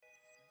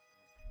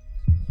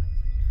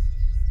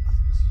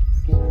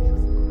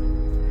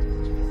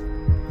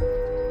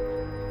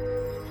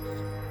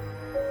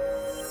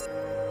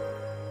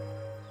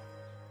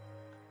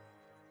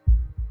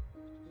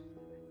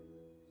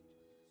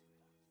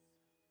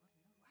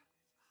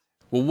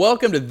Well,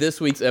 welcome to this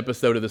week's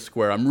episode of The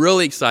Square. I'm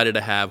really excited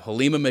to have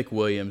Halima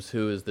McWilliams,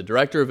 who is the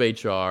Director of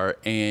HR,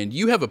 and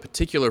you have a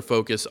particular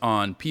focus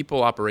on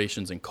people,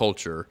 operations, and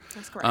culture.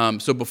 That's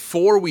correct. So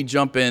before we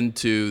jump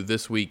into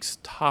this week's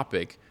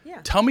topic,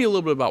 tell me a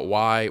little bit about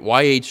why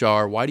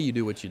HR, why do you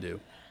do what you do?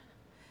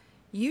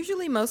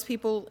 Usually most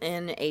people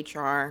in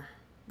HR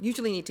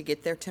usually need to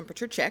get their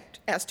temperature checked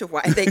as to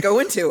why they go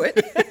into it.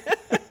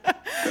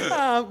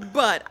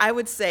 But I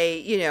would say,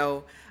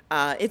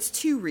 it's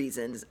two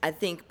reasons. I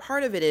think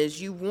part of it is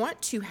you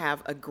want to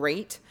have a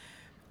great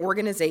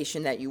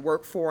organization that you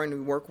work for and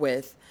you work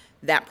with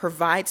that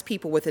provides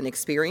people with an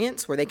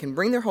experience where they can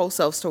bring their whole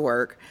selves to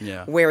work,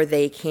 where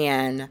they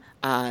can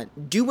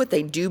do what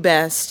they do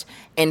best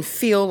and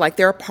feel like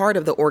they're a part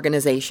of the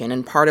organization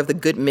and part of the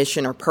good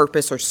mission or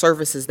purpose or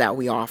services that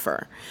we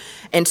offer.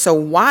 And so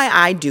why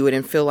I do it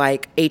and feel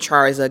like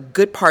HR is a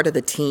good part of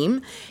the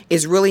team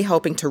is really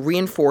helping to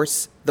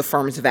reinforce the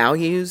firm's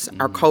values,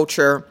 our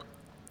culture,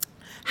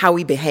 how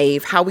we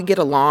behave, how we get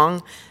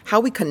along,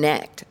 how we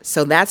connect.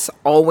 So that's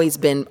always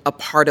been a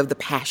part of the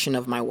passion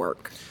of my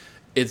work.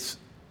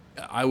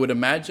 I would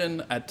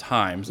imagine at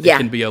times it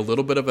can be a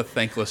little bit of a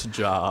thankless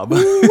job.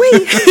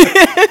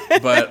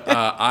 But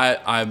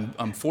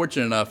I'm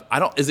fortunate enough.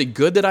 Is it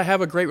good that I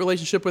have a great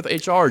relationship with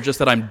HR, or just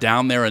that I'm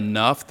down there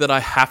enough that I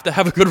have to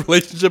have a good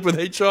relationship with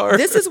HR?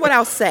 This is what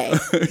I'll say.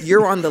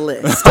 You're on the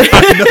list.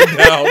 No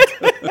doubt.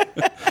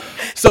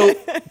 So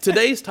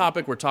today's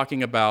topic, we're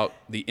talking about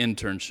the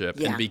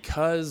internship. And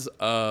because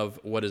of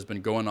what has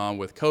been going on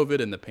with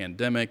COVID and the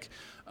pandemic,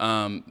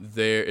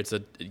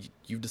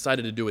 you've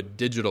decided to do a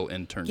digital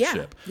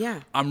internship.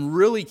 Yeah. I'm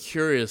really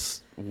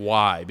curious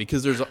why,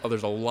 because there's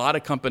a lot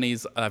of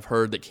companies I've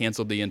heard that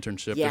canceled the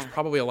internship. There's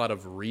probably a lot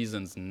of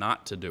reasons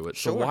not to do it.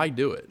 So why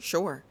do it?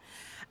 Sure.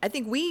 I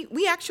think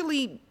we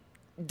actually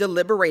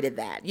deliberated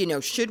that.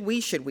 Should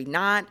we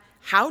not?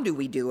 How do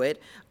we do it?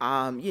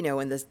 In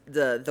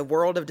the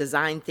world of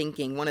design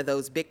thinking, one of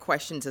those big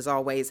questions is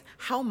always,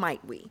 how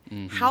might we?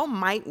 Mm-hmm. How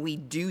might we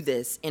do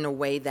this in a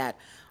way that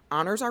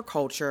honors our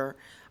culture,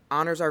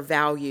 honors our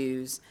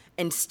values,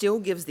 and still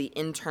gives the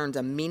interns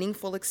a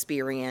meaningful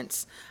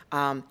experience?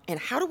 And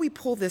how do we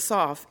pull this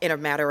off in a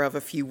matter of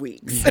a few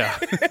weeks? Yeah.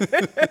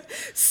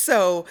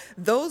 So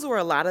those were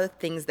a lot of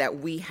things that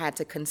we had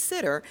to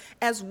consider,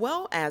 as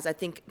well as, I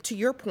think, to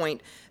your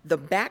point, the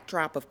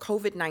backdrop of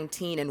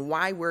COVID-19 and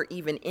why we're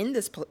even in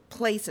this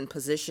place and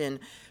position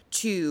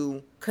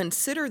to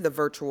consider the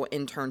virtual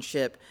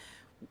internship.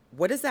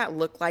 What does that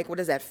look like? What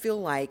does that feel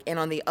like? And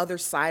on the other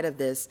side of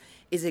this,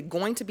 is it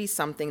going to be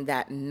something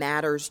that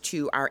matters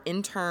to our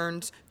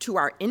interns, to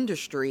our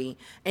industry,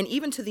 and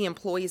even to the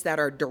employees that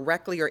are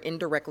directly or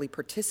indirectly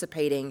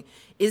participating?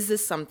 Is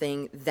this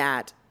something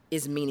that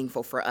is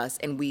meaningful for us?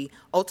 And we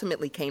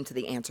ultimately came to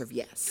the answer of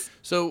yes.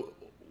 So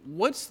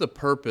what's the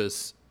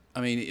purpose? I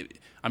mean,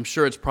 I'm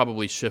sure it's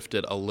probably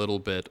shifted a little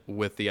bit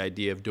with the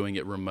idea of doing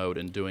it remote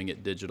and doing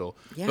it digital.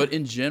 Yeah. But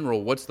in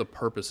general, what's the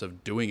purpose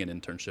of doing an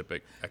internship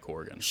at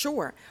Corrigan?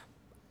 Sure.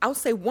 I'll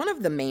say one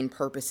of the main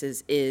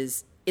purposes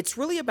is it's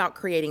really about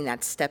creating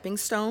that stepping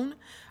stone,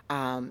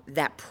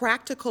 that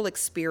practical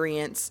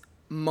experience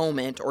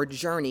moment or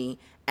journey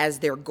as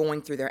they're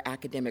going through their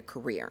academic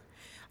career.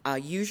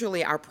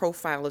 Usually our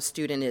profile of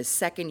student is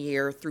second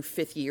year through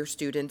fifth year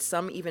students,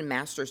 some even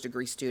master's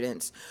degree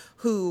students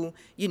who,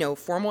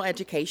 formal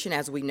education,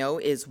 as we know,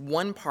 is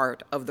one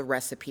part of the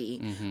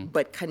recipe,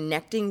 but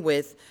connecting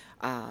with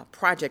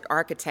project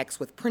architects,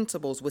 with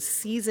principals, with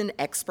seasoned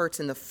experts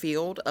in the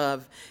field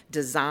of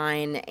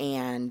design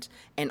and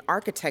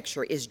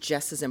architecture is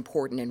just as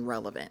important and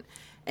relevant.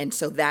 And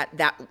so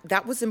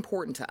that was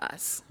important to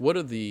us. What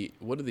are the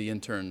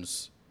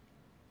interns?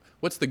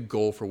 What's the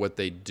goal for what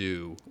they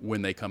do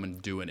when they come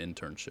and do an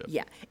internship?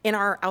 Yeah. In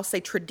our, I'll say,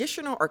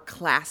 traditional or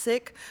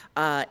classic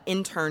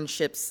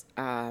internships,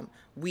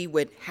 we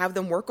would have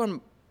them work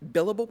on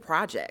billable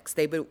projects.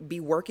 They would be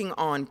working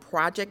on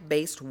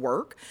project-based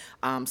work.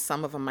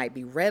 Some of them might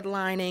be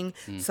redlining.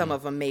 Some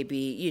of them may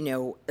be,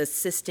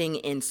 assisting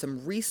in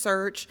some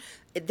research.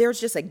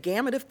 There's just a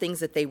gamut of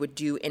things that they would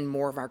do in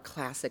more of our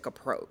classic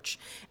approach.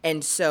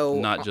 And so...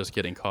 Not just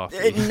getting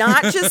coffee.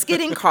 Not just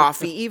getting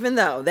coffee, even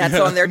though that's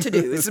on their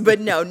to-dos. But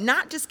no,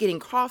 not just getting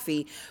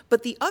coffee.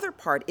 But the other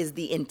part is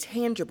the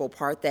intangible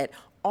part that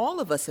all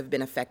of us have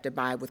been affected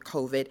by with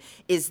COVID,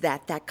 is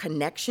that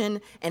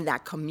connection and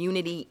that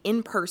community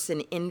in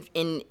person,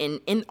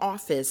 in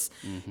office,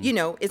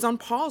 is on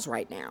pause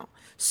right now.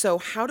 So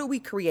how do we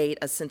create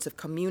a sense of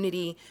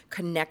community,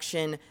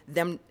 connection,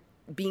 them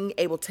being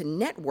able to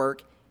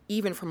network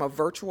even from a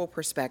virtual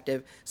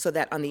perspective, so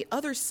that on the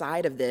other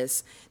side of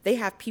this, they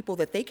have people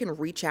that they can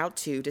reach out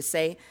to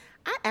say,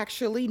 I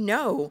actually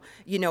know,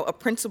 a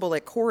principal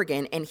at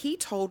Corrigan, and he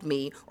told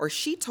me or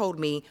she told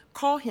me,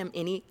 call him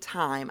any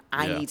time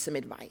I need some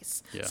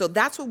advice. Yeah. So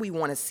that's what we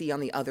want to see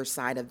on the other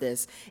side of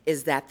this,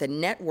 is that the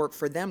network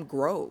for them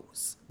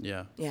grows.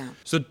 Yeah. Yeah.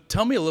 So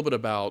tell me a little bit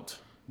about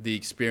the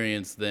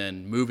experience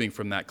then moving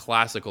from that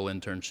classical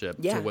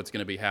internship to what's going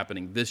to be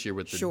happening this year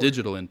with the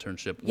digital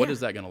internship. What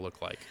is that going to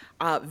look like?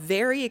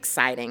 Very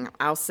exciting.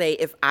 I'll say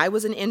if I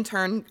was an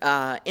intern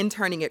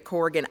interning at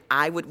Corrigan,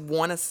 I would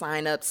want to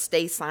sign up,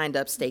 stay signed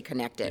up, stay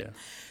connected. Yeah.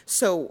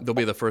 So they'll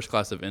be the first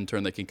class of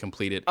intern that can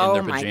complete it in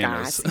their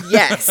pajamas. Oh my gosh,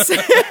 yes.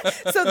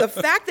 So the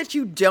fact that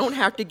you don't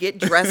have to get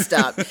dressed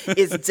up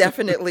is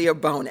definitely a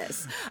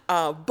bonus.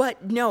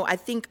 But no, I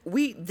think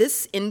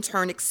this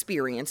intern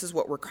experience is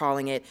what we're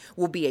calling it,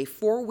 will be a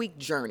 4-week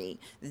journey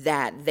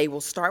that they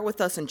will start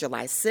with us on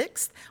July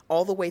 6th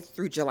all the way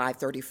through July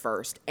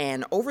 31st.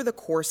 And over the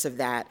course of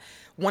that,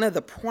 one of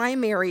the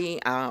primary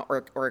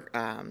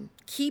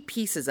key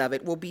pieces of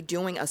it will be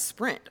doing a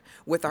sprint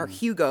with our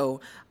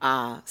Hugo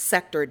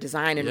sector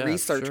design and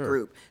research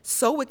group.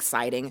 So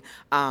exciting.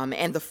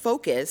 And the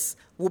focus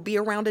will be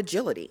around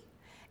agility.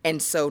 And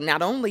so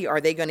not only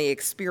are they going to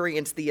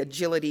experience the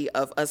agility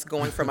of us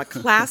going from a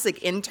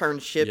classic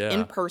internship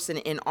in person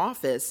in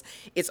office,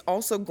 it's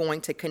also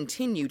going to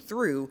continue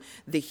through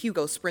the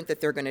Hugo sprint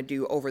that they're going to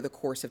do over the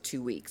course of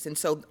 2 weeks. And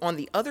so on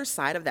the other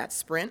side of that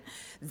sprint,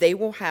 they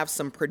will have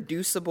some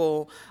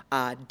producible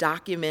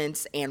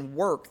documents and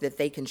work that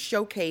they can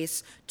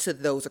showcase to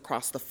those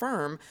across the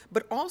firm.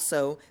 But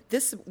also,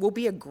 this will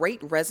be a great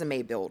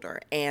resume builder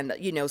and,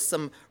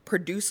 some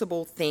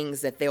producible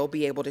things that they'll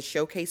be able to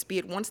showcase, be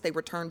it once they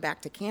return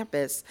back to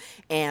campus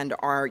and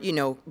are,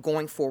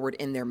 going forward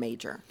in their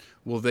major.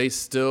 Is there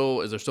still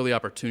the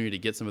opportunity to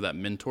get some of that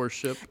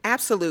mentorship?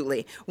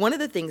 Absolutely. One of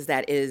the things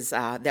that is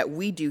that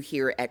we do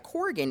here at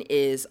Corrigan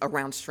is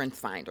around Strength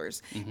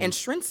Finders. Mm-hmm. And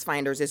Strength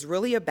Finders is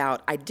really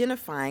about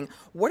identifying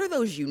what are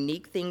those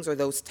unique things or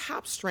those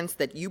top strengths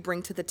that you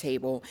bring to the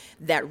table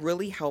that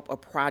really help a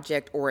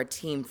project or a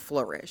team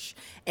flourish.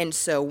 And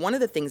so one of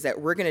the things that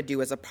we're going to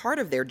do as a part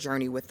of their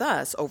journey with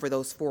us over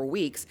those 4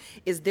 weeks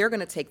is they're going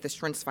to take the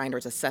Strength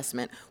Finders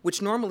assessment,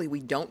 which normally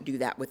we don't do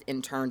that with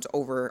interns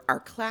over our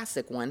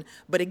classic one.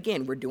 But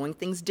again, we're doing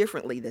things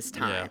differently this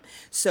time. Yeah.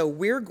 So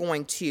we're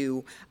going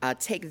to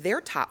take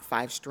their top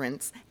 5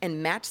 strengths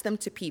and match them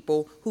to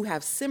people who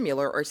have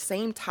similar or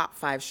same top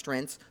 5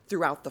 strengths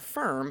throughout the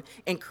firm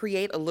and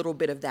create a little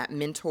bit of that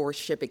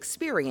mentorship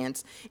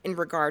experience in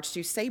regards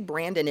to, say,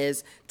 Brandon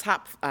is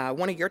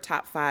one of your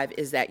top 5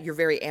 is that you're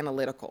very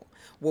analytical.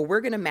 Well,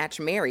 we're going to match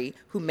Mary,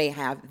 who may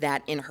have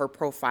that in her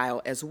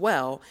profile as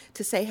well,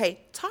 to say,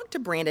 hey, talk to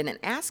Brandon and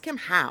ask him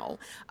how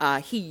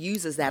he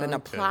uses that and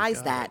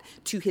applies that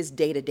to his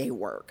day-to-day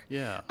work.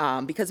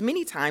 Yeah. Because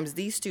many times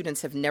these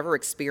students have never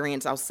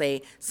experienced, I'll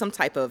say, some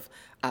type of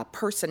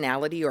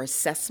personality or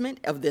assessment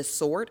of this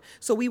sort.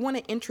 So we want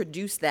to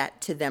introduce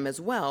that to them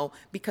as well,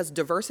 because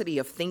diversity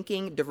of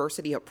thinking,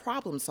 diversity of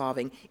problem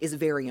solving is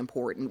very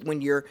important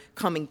when you're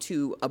coming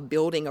to a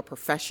building, a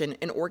profession,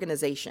 an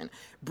organization.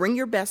 Bring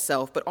your best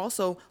self, but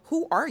also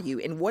who are you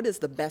and what is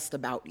the best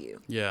about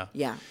you? Yeah.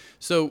 Yeah.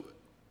 So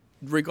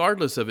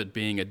regardless of it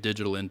being a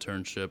digital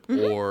internship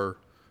or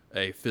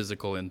a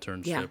physical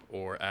internship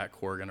or at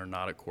Corrigan or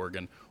not at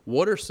Corrigan,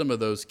 what are some of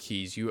those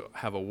keys? You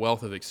have a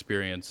wealth of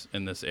experience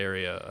in this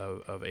area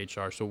of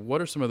HR. So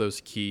what are some of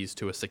those keys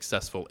to a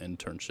successful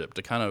internship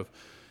to kind of,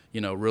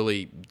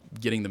 really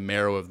getting the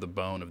marrow of the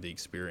bone of the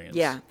experience?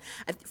 Yeah.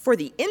 For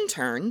the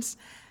interns,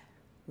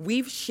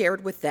 we've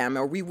shared with them,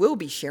 or we will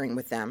be sharing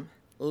with them,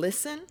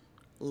 listen,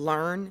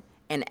 learn,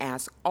 and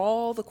ask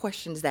all the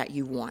questions that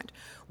you want.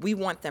 We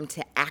want them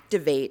to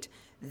activate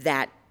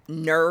that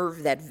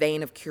nerve, that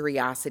vein of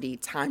curiosity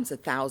times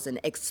 1,000,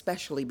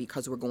 especially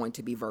because we're going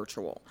to be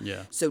virtual.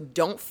 Yeah. So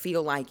don't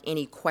feel like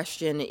any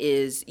question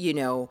is,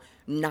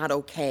 not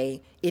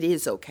okay. It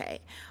is okay.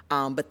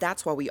 But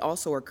that's why we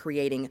also are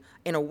creating,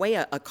 in a way,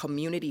 a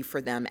community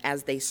for them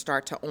as they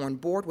start to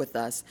onboard with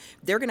us.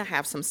 They're going to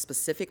have some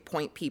specific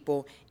point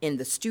people in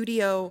the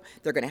studio.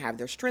 They're going to have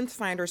their Strength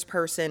Finders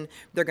person.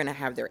 They're going to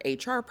have their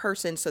HR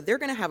person. So they're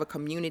going to have a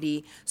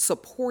community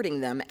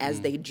supporting them as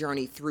they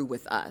journey through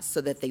with us,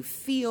 so that they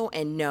feel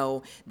and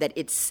know that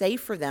it's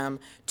safe for them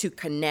to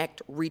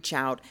connect, reach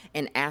out,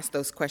 and ask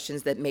those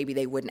questions that maybe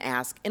they wouldn't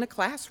ask in a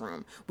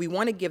classroom. We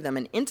want to give them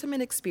an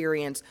intimate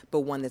experience,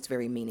 but one that's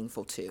very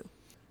meaningful too.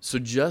 So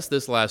just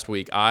this last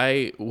week,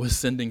 I was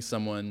sending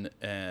someone,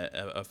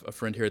 a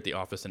friend here at the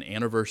office, an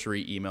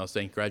anniversary email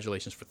saying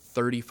congratulations for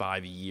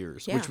 35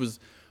 years, which was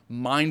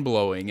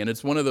mind-blowing. And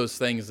it's one of those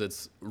things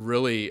that's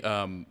really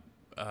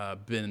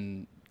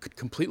been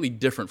completely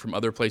different from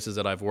other places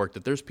that I've worked,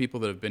 that there's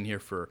people that have been here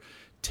for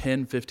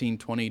 10, 15,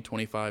 20,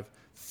 25,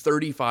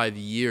 35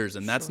 years.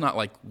 And that's not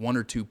like 1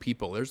 or 2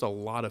 people. There's a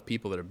lot of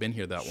people that have been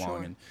here that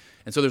long.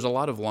 And so there's a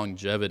lot of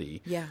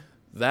longevity. Yeah.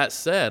 That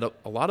said,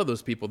 a lot of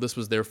those people, this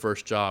was their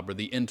first job, or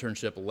the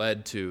internship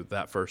led to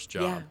that first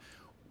job. Yeah.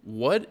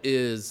 What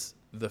is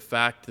the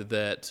fact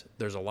that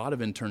there's a lot of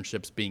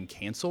internships being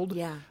canceled?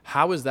 Yeah.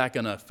 How is that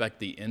going to affect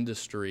the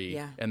industry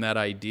Yeah. and that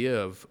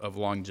idea of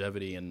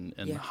longevity and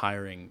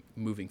hiring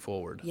moving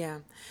forward? Yeah.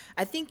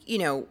 I think,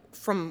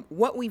 from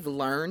what we've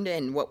learned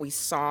and what we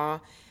saw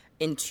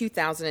in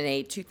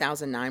 2008,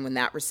 2009, when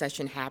that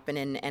recession happened,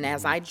 and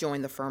as I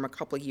joined the firm a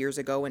couple of years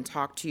ago and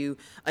talked to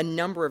a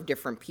number of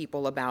different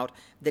people about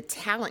the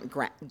talent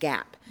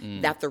gap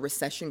that the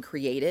recession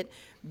created,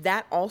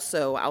 that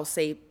also, I'll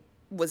say,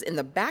 was in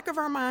the back of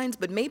our minds,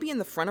 but maybe in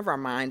the front of our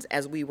minds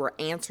as we were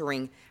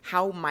answering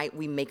how might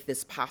we make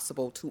this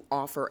possible to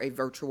offer a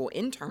virtual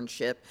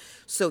internship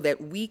so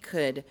that we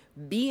could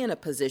be in a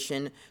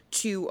position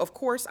to, of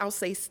course, I'll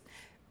say,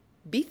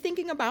 be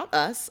thinking about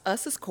us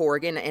as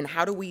Corrigan, and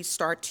how do we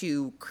start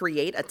to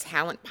create a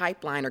talent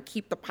pipeline or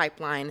keep the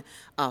pipeline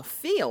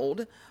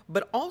filled,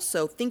 but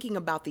also thinking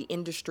about the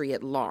industry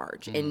at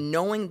large and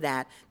knowing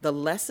that the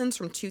lessons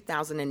from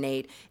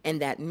 2008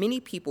 and that many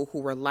people who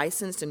were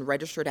licensed and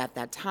registered at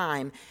that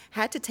time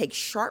had to take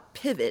sharp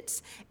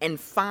pivots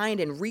and find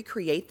and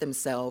recreate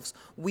themselves.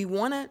 We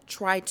want to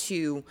try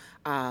to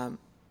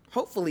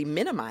hopefully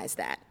minimize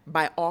that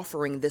by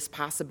offering this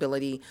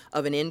possibility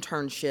of an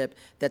internship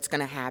that's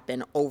going to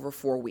happen over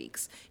 4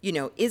 weeks. You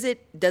know,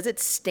 does it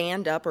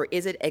stand up, or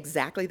is it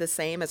exactly the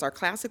same as our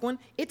classic one?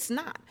 It's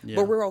not,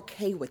 but we're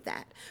okay with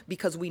that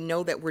because we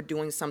know that we're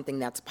doing something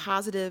that's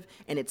positive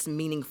and it's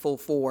meaningful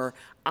for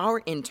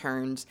our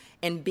interns,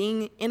 and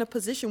being in a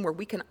position where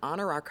we can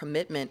honor our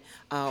commitment,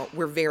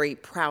 we're very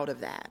proud of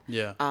that.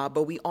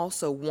 But we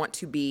also want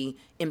to be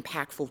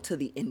impactful to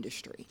the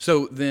industry.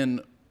 So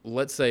then,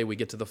 let's say we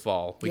get to the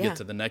fall, we get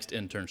to the next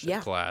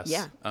internship class.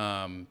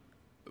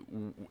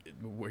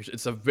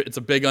 It's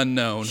a big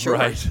unknown,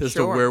 right, as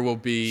to where we'll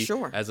be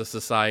as a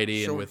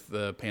society and with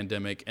the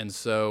pandemic. And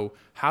so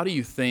how do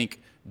you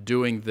think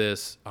doing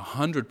this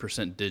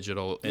 100%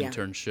 digital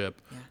internship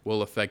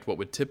will affect what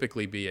would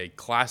typically be a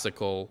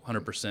classical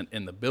 100%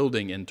 in the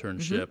building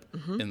internship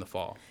in the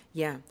fall?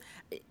 Yeah,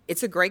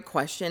 it's a great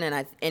question,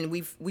 and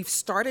we've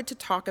started to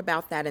talk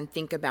about that and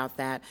think about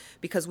that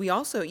because we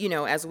also, you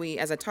know, as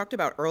I talked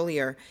about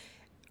earlier,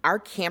 our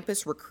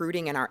campus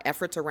recruiting and our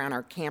efforts around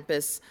our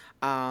campus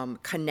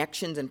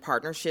connections and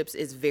partnerships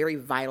is very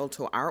vital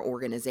to our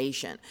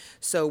organization.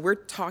 So we're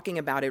talking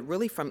about it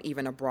really from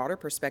even a broader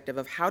perspective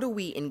of how do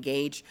we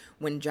engage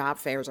when job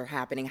fairs are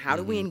happening? How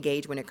do we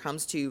engage when it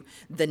comes to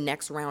the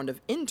next round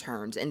of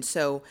interns? And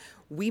so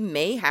we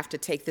may have to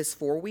take this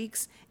 4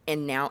 weeks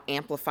and now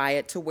amplify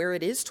it to where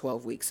it is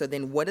 12 weeks. So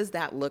then what does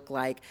that look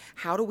like?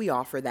 How do we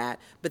offer that?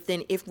 But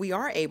then if we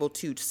are able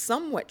to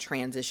somewhat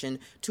transition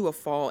to a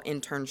fall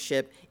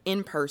internship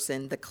in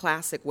person, the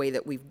classic way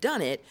that we've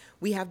done it,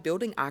 we have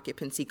building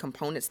occupancy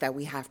components that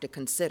we have to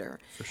consider.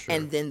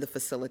 And then the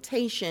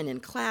facilitation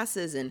and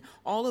classes and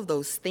all of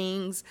those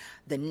things,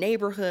 the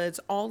neighborhoods,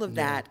 all of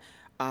that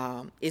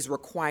is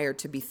required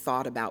to be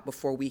thought about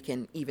before we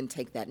can even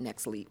take that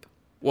next leap.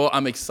 Well,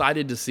 I'm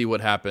excited to see what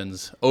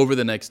happens over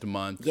the next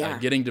month.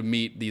 Getting to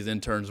meet these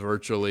interns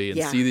virtually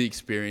and see the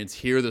experience,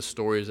 hear the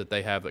stories that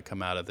they have that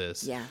come out of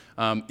this.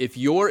 If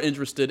you're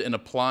interested in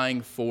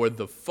applying for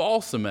the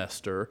fall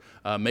semester,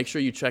 make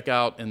sure you check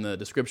out in the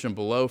description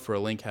below for a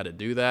link how to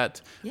do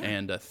that.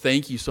 And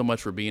thank you so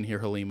much for being here,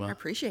 Halima. I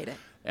appreciate it.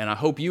 And I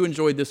hope you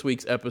enjoyed this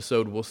week's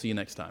episode. We'll see you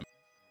next time.